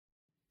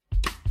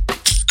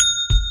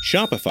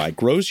Shopify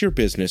grows your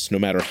business no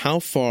matter how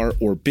far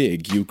or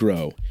big you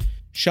grow.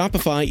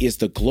 Shopify is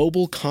the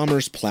global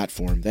commerce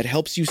platform that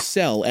helps you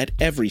sell at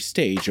every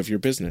stage of your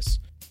business.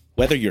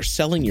 Whether you're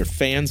selling your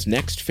fans'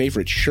 next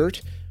favorite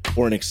shirt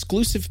or an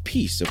exclusive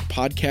piece of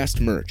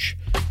podcast merch,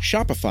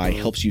 Shopify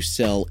helps you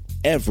sell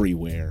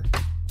everywhere.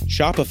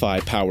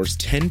 Shopify powers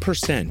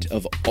 10%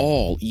 of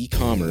all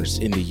e-commerce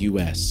in the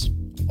U.S.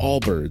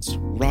 Allbirds,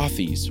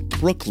 Rothy's,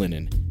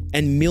 Brooklinen,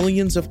 and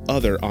millions of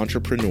other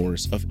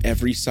entrepreneurs of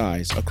every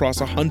size across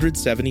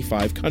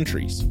 175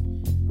 countries.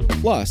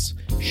 Plus,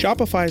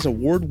 Shopify's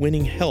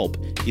award-winning help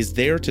is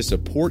there to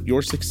support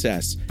your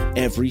success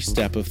every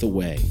step of the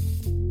way.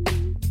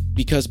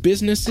 Because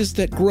businesses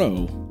that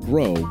grow,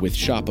 grow with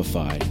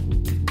Shopify.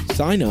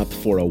 Sign up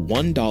for a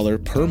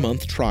 $1 per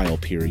month trial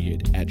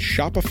period at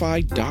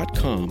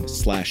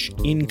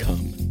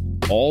shopify.com/income,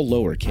 all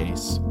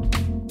lowercase.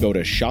 Go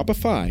to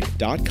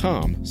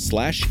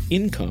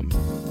shopify.com/income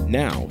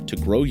now to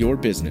grow your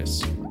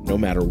business, no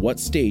matter what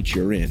stage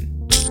you're in.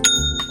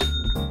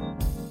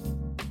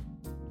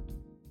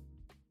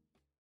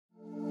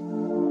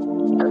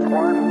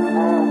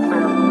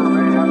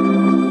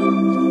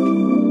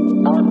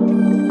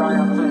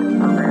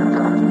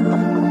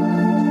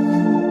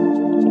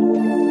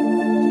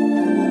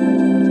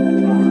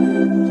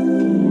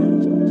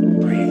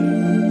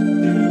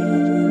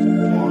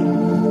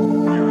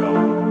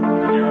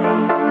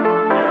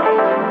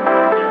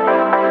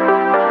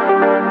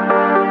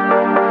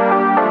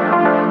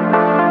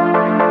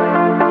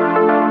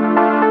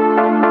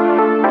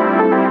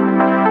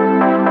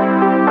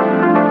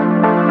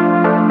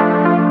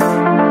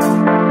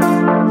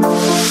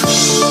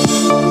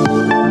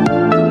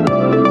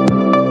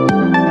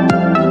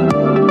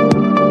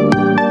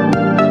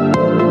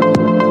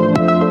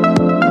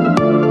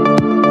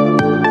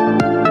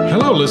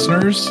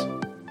 Listeners,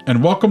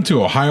 and welcome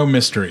to Ohio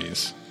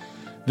Mysteries.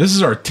 This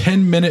is our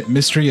 10-minute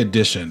mystery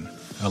edition,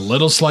 a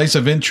little slice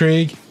of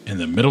intrigue in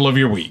the middle of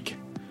your week.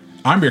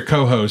 I'm your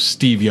co-host,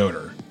 Steve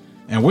Yoder,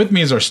 and with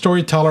me is our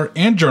storyteller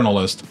and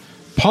journalist,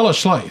 Paula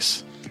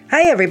Schleiss.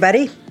 Hi,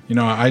 everybody. You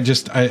know, I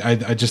just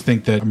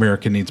think that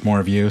America needs more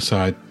of you, so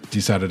I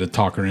decided to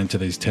talk her into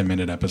these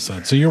 10-minute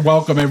episodes. So you're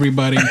welcome,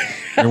 everybody.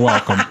 You're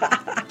welcome.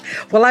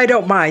 Well, I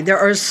don't mind. There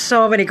are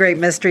so many great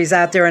mysteries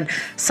out there, and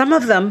some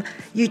of them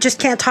you just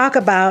can't talk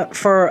about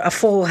for a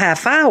full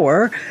half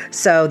hour.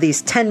 So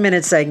these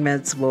 10-minute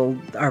segments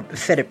are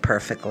fitted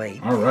perfectly.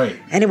 All right.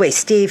 Anyway,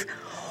 Steve,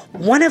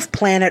 one of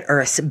planet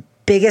Earth's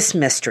biggest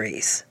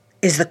mysteries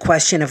is the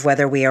question of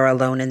whether we are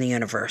alone in the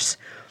universe.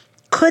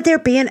 Could there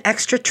be an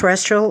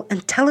extraterrestrial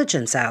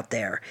intelligence out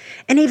there,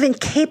 and even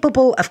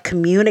capable of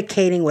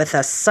communicating with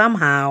us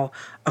somehow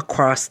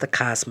across the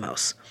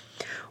cosmos?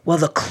 Well,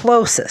 the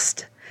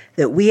closest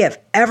that we have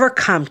ever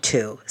come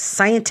to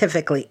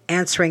scientifically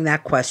answering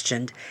that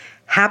question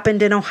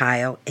happened in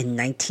Ohio in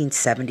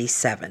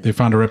 1977. They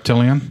found a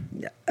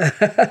reptilian?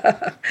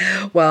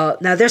 Well,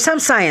 now there's some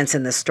science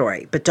in this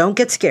story, but don't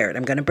get scared.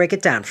 I'm going to break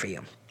it down for you.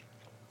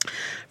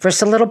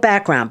 First, a little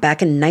background.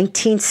 Back in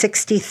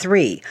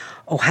 1963,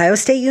 Ohio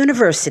State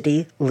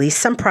University leased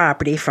some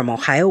property from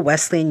Ohio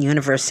Wesleyan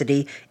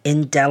University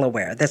in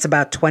Delaware. That's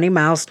about 20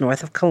 miles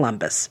north of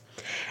Columbus.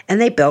 And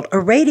they built a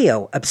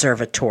radio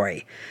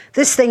observatory.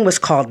 This thing was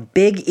called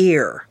Big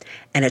Ear,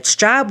 and its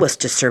job was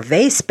to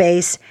survey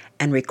space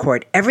and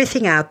record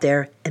everything out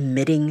there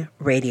emitting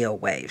radio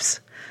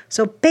waves.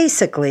 So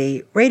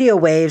basically, radio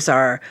waves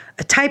are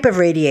a type of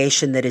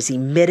radiation that is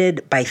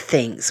emitted by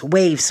things,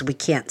 waves we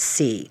can't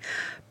see,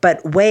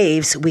 but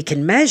waves we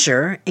can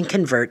measure and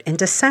convert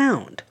into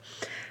sound.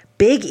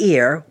 Big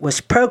Ear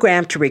was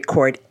programmed to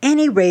record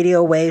any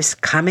radio waves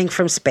coming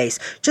from space,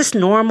 just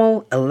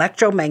normal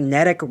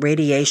electromagnetic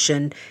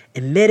radiation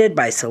emitted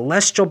by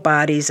celestial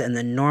bodies in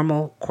the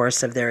normal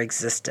course of their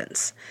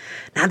existence.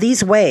 Now,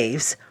 these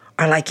waves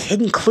are like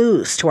hidden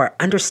clues to our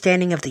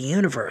understanding of the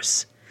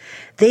universe.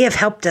 They have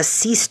helped us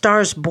see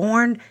stars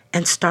born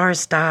and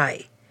stars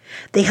die.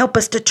 They help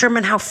us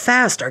determine how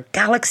fast our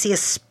galaxy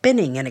is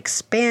spinning and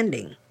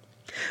expanding.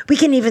 We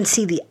can even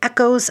see the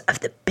echoes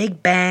of the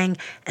Big Bang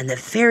and the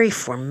very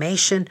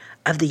formation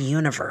of the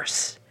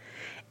universe.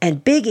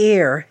 And Big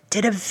Ear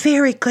did a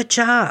very good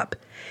job.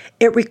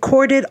 It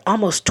recorded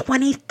almost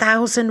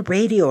 20,000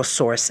 radio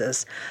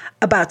sources,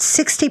 about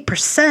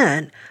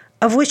 60%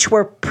 of which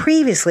were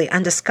previously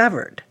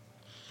undiscovered.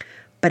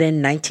 But in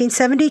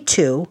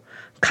 1972,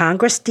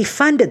 Congress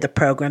defunded the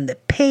program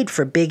that paid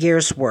for Big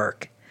Ear's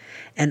work,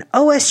 and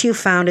OSU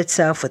found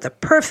itself with a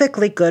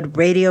perfectly good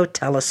radio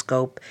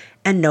telescope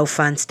and no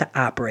funds to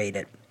operate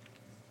it.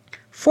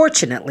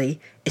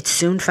 Fortunately, it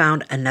soon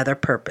found another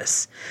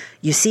purpose.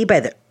 You see, by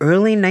the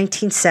early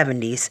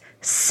 1970s,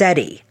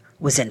 SETI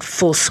was in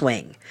full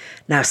swing.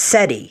 Now,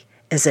 SETI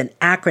is an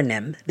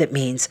acronym that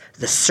means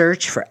the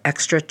Search for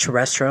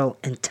Extraterrestrial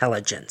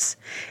Intelligence.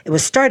 It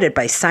was started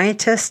by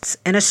scientists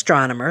and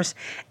astronomers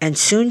and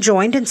soon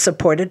joined and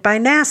supported by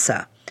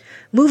NASA.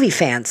 Movie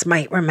fans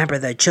might remember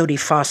the Jodie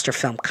Foster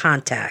film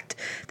Contact.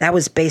 That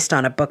was based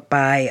on a book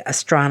by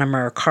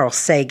astronomer Carl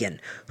Sagan,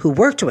 who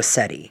worked with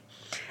SETI.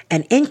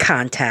 And in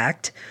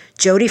Contact,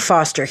 Jodie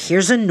Foster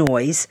hears a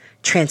noise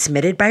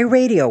transmitted by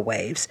radio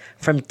waves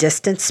from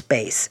distant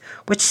space,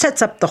 which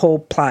sets up the whole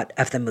plot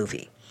of the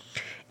movie.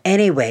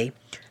 Anyway,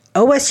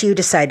 OSU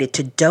decided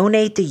to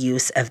donate the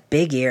use of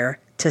Big Ear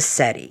to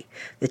SETI.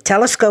 The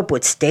telescope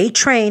would stay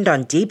trained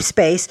on deep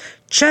space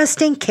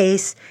just in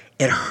case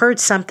it heard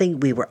something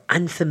we were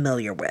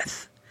unfamiliar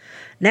with.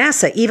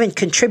 NASA even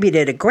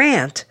contributed a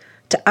grant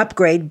to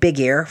upgrade Big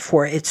Ear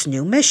for its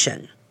new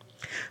mission.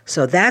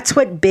 So that's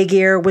what Big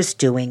Ear was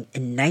doing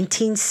in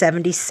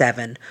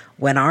 1977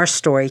 when our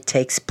story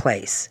takes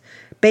place.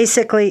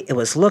 Basically, it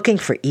was looking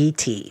for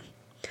E.T.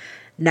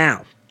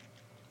 Now,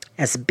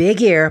 as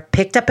Big Ear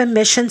picked up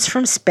emissions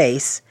from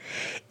space,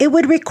 it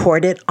would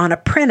record it on a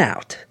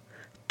printout.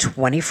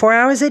 24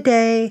 hours a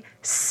day,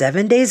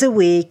 7 days a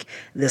week,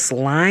 this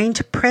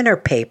lined printer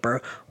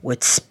paper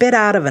would spit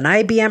out of an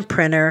IBM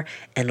printer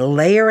and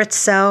layer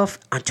itself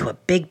onto a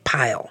big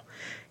pile.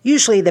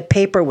 Usually the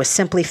paper was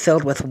simply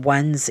filled with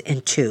ones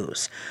and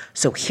twos.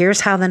 So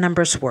here's how the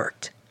numbers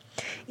worked.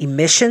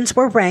 Emissions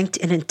were ranked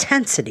in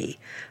intensity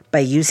by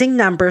using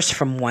numbers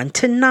from 1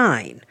 to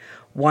 9.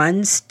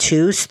 Ones,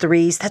 twos,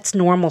 threes, that's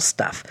normal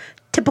stuff.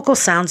 Typical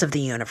sounds of the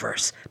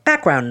universe.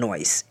 Background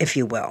noise, if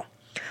you will.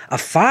 A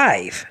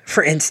 5,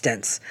 for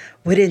instance,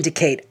 would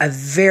indicate a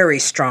very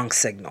strong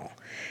signal.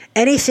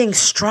 Anything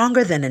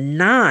stronger than a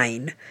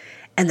 9,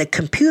 and the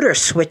computer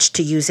switched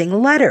to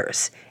using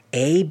letters,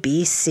 A,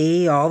 B,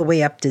 C, all the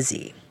way up to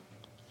Z.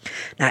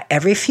 Now,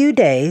 every few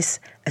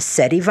days, a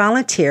SETI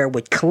volunteer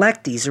would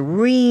collect these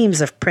reams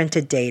of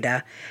printed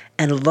data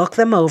and look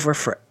them over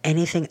for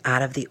anything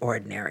out of the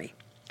ordinary.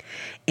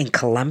 In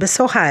Columbus,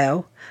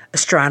 Ohio,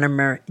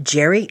 astronomer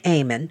Jerry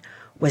Amon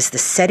was the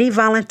SETI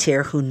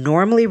volunteer who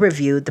normally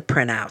reviewed the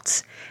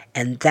printouts,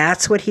 and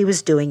that's what he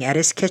was doing at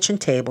his kitchen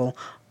table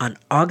on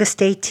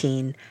August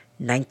 18,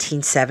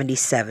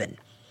 1977.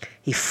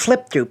 He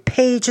flipped through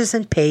pages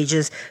and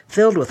pages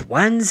filled with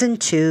ones and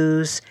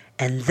twos,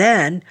 and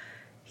then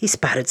he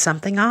spotted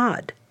something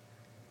odd.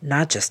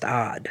 Not just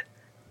odd,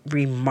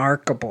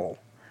 remarkable.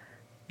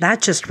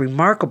 Not just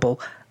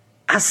remarkable,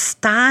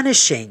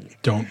 astonishing.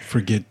 Don't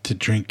forget to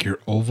drink your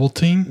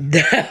Ovaltine.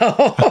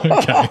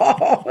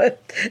 Okay.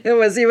 It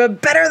was even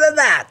better than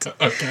that.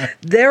 Okay.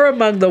 There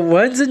among the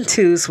ones and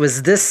twos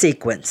was this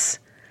sequence.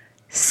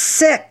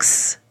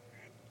 6,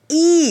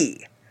 E,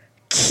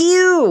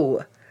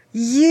 Q,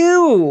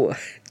 U,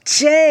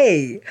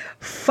 J,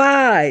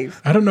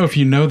 5. I don't know if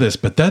you know this,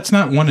 but that's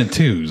not 1 and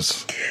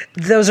 2s.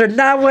 Those are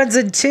not ones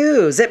and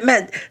twos. It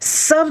meant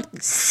some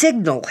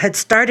signal had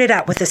started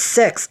out with a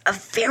 6, a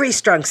very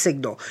strong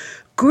signal,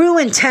 grew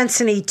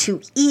intensity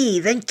to E,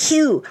 then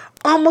Q,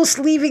 almost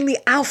leaving the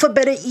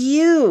alphabet at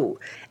U.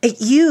 At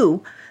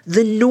U,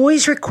 the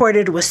noise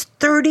recorded was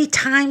 30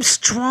 times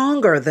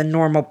stronger than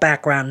normal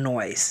background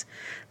noise.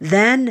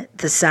 Then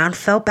the sound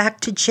fell back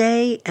to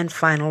J and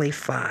finally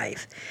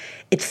 5.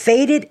 It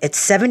faded at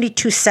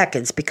 72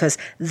 seconds because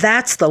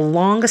that's the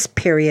longest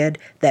period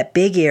that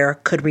Big Ear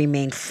could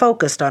remain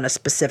focused on a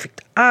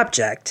specific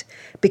object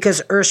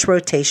because Earth's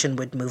rotation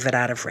would move it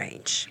out of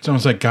range. It's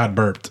almost like God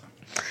burped.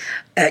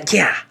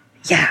 Yeah.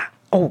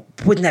 Oh,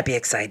 wouldn't that be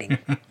exciting?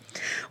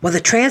 Well, the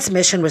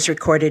transmission was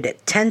recorded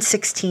at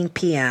 10:16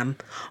 p.m.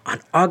 on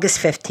August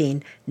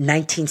 15,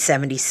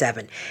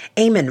 1977.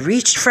 Amon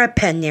reached for a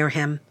pen near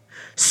him,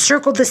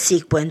 circled the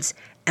sequence,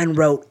 and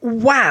wrote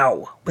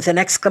 "Wow" with an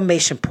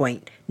exclamation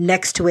point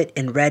next to it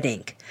in red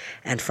ink.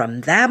 And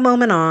from that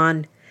moment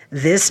on,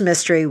 this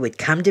mystery would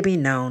come to be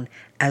known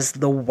as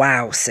the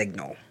WOW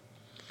signal.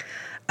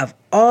 Of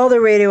all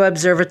the radio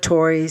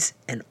observatories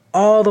in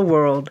all the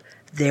world,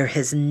 there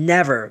has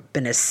never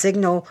been a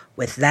signal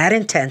with that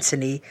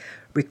intensity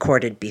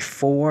recorded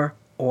before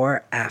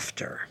or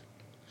after.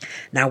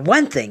 Now,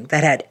 one thing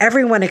that had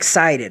everyone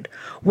excited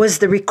was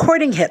the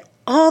recording hit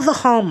all the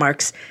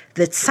hallmarks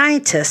that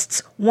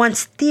scientists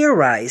once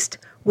theorized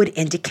would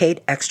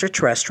indicate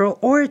extraterrestrial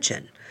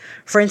origin.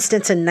 For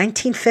instance, in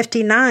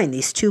 1959,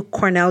 these two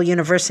Cornell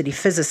University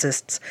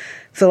physicists,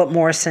 Philip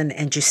Morrison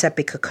and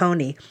Giuseppe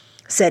Cocconi,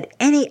 said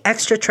any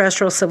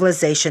extraterrestrial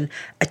civilization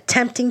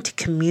attempting to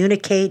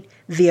communicate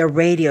via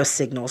radio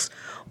signals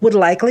would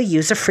likely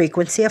use a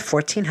frequency of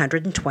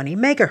 1420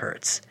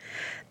 megahertz.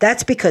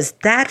 That's because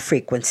that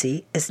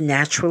frequency is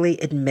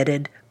naturally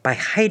emitted by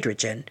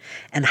hydrogen,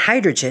 and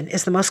hydrogen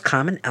is the most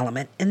common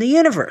element in the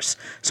universe,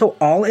 so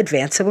all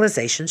advanced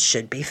civilizations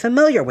should be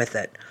familiar with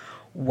it.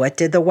 What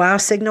did the WOW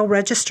signal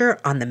register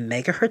on the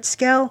megahertz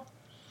scale?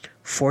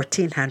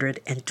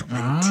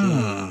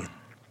 1420.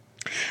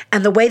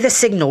 And the way the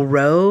signal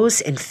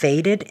rose and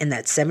faded in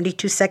that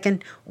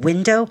 72-second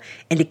window,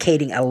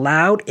 indicating a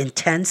loud,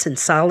 intense, and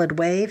solid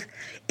wave,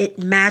 it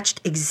matched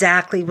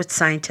exactly what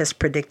scientists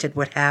predicted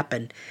would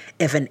happen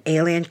if an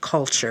alien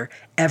culture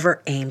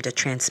ever aimed a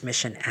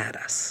transmission at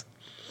us.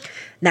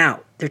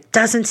 Now, there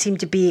doesn't seem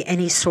to be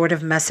any sort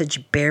of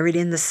message buried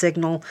in the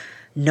signal,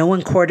 no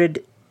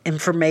encoded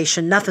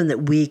information, nothing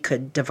that we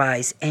could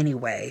devise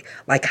anyway,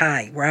 like,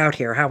 "Hi, we're out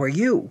here, how are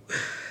you?"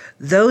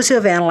 Those who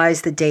have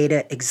analyzed the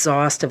data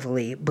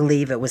exhaustively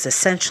believe it was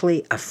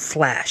essentially a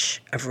flash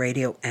of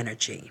radio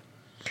energy.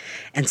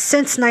 And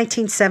since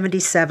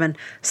 1977,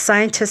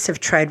 scientists have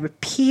tried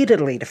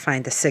repeatedly to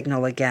find the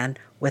signal again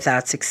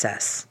without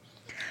success.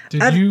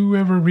 Did you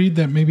ever read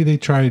that maybe they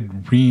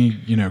tried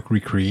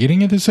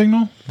recreating the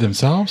signal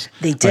themselves?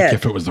 They did. Like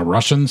if it was the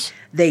Russians?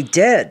 They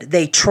did.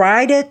 They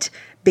tried it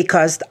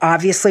because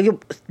obviously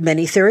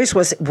many theories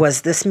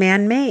was this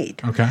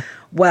man-made. Okay.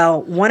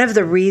 Well, one of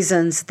the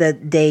reasons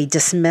that they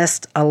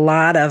dismissed a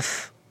lot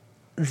of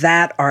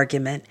that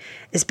argument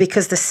is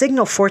because the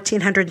signal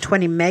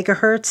 1420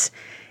 megahertz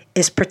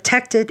is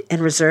protected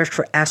and reserved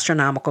for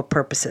astronomical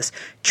purposes.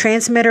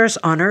 Transmitters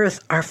on Earth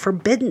are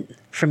forbidden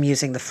from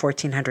using the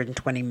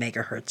 1420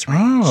 megahertz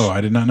range. Oh,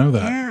 I did not know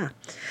that. Yeah.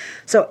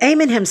 So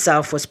Eamon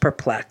himself was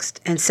perplexed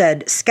and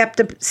said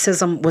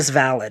skepticism was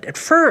valid. At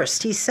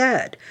first, he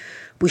said,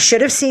 "We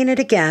should have seen it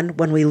again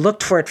when we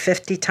looked for it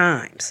 50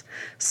 times.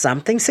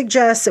 Something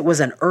suggests it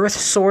was an Earth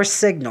source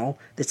signal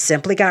that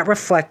simply got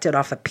reflected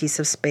off a piece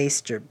of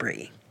space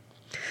debris."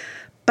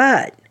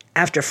 But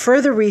after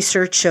further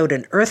research showed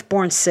an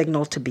Earth-borne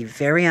signal to be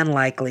very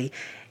unlikely,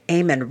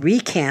 Eamon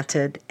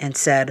recanted and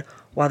said,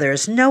 while there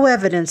is no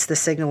evidence the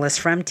signal is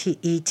from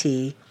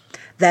ET,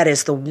 that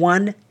is the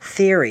one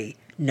theory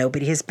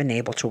nobody has been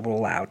able to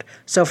rule out.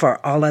 So far,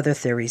 all other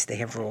theories they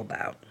have ruled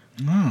out.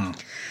 Oh.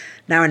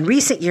 Now, in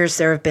recent years,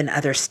 there have been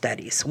other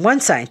studies. One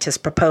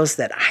scientist proposed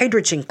that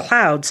hydrogen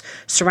clouds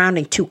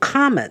surrounding 2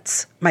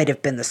 comets might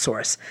have been the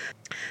source.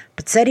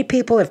 But SETI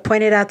people have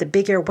pointed out that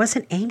Big Ear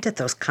wasn't aimed at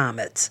those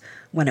comets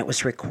when it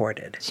was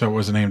recorded. So it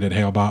wasn't aimed at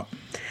Hale-Bopp?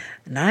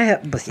 And I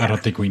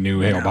don't think we knew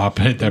Hale-Bopp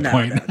at that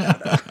point.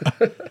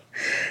 No.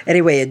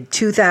 Anyway, in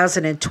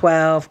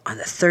 2012, on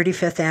the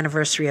 35th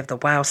anniversary of the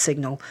WOW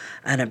signal,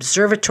 an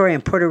observatory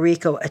in Puerto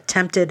Rico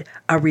attempted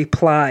a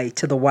reply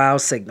to the WOW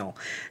signal.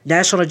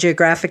 National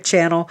Geographic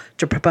Channel,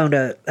 to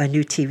promote a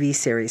new TV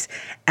series,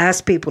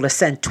 asked people to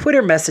send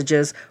Twitter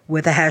messages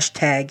with the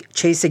hashtag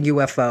Chasing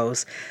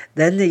UFOs.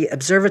 Then the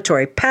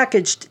observatory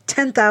packaged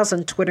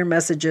 10,000 Twitter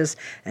messages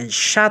and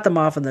shot them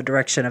off in the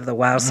direction of the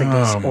WOW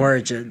signal's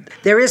origin.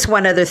 There is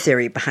one other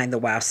theory behind the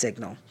WOW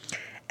signal.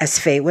 As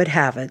fate would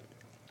have it,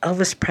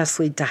 Elvis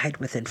Presley died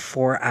within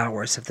 4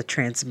 hours of the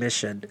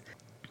transmission.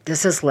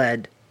 This has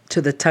led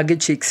to the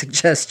tongue-in-cheek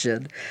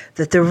suggestion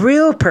that the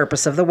real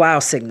purpose of the WOW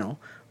signal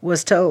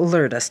was to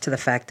alert us to the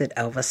fact that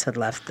Elvis had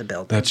left the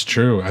building. That's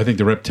true. I think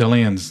the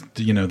reptilians,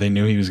 they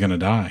knew he was going to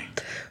die.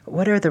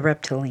 What are the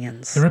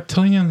reptilians? The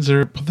reptilians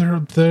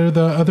they're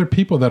the other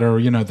people that are,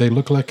 they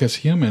look like us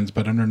humans,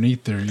 but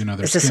underneath their,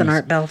 their Is this an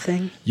Art Bell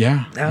thing?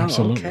 Yeah, Oh,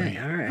 absolutely. okay,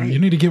 all right. You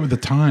need to get with the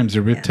times.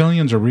 The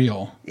reptilians are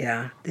real.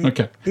 Yeah.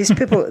 Okay. These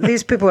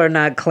people are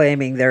not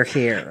claiming they're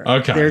here.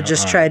 Okay. They're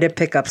just trying to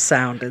pick up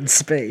sound in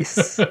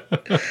space.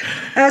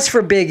 As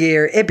for Big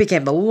Ear, it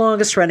became the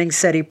longest running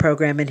SETI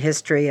program in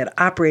history. It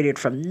operated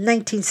from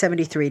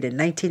 1973 to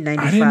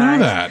 1995. I didn't know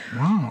that.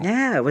 Wow.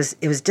 Yeah, it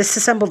was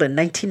disassembled in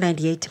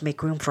 1998 to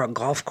make room for a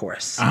golf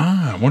course.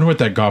 I wonder what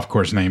that golf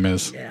course name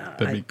is. Yeah,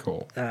 That'd be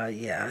cool.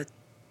 Yeah.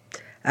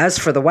 As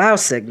for the WOW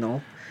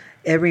signal,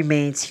 it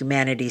remains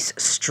humanity's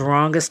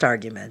strongest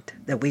argument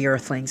that we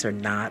Earthlings are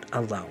not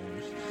alone.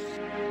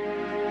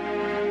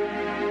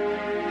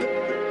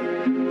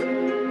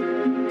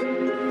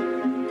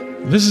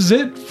 This is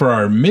it for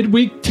our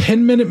midweek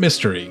 10-minute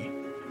mystery.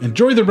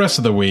 Enjoy the rest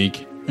of the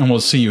week, and we'll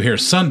see you here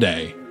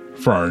Sunday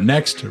for our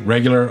next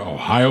regular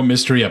Ohio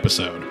Mystery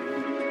episode.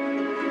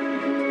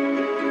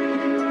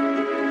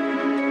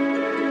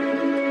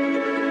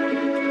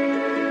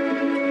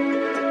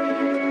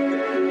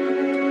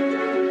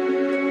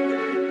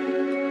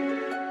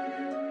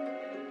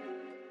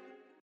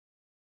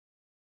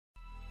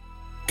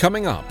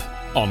 Coming up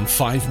on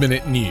 5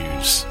 Minute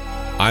News,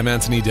 I'm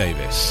Anthony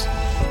Davis.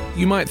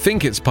 You might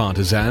think it's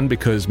partisan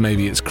because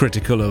maybe it's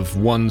critical of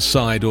one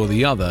side or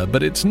the other,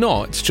 but it's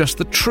not. It's just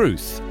the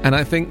truth. And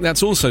I think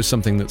that's also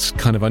something that's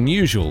kind of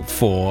unusual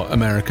for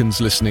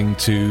Americans listening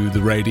to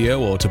the radio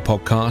or to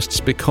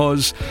podcasts,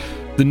 because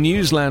the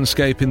news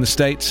landscape in the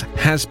States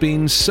has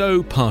been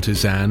so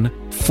partisan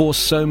for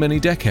so many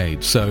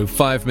decades. So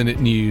 5 Minute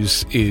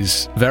News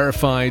is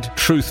verified,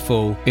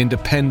 truthful,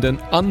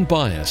 independent,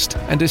 unbiased,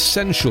 and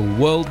essential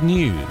world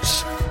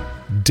news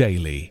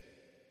daily.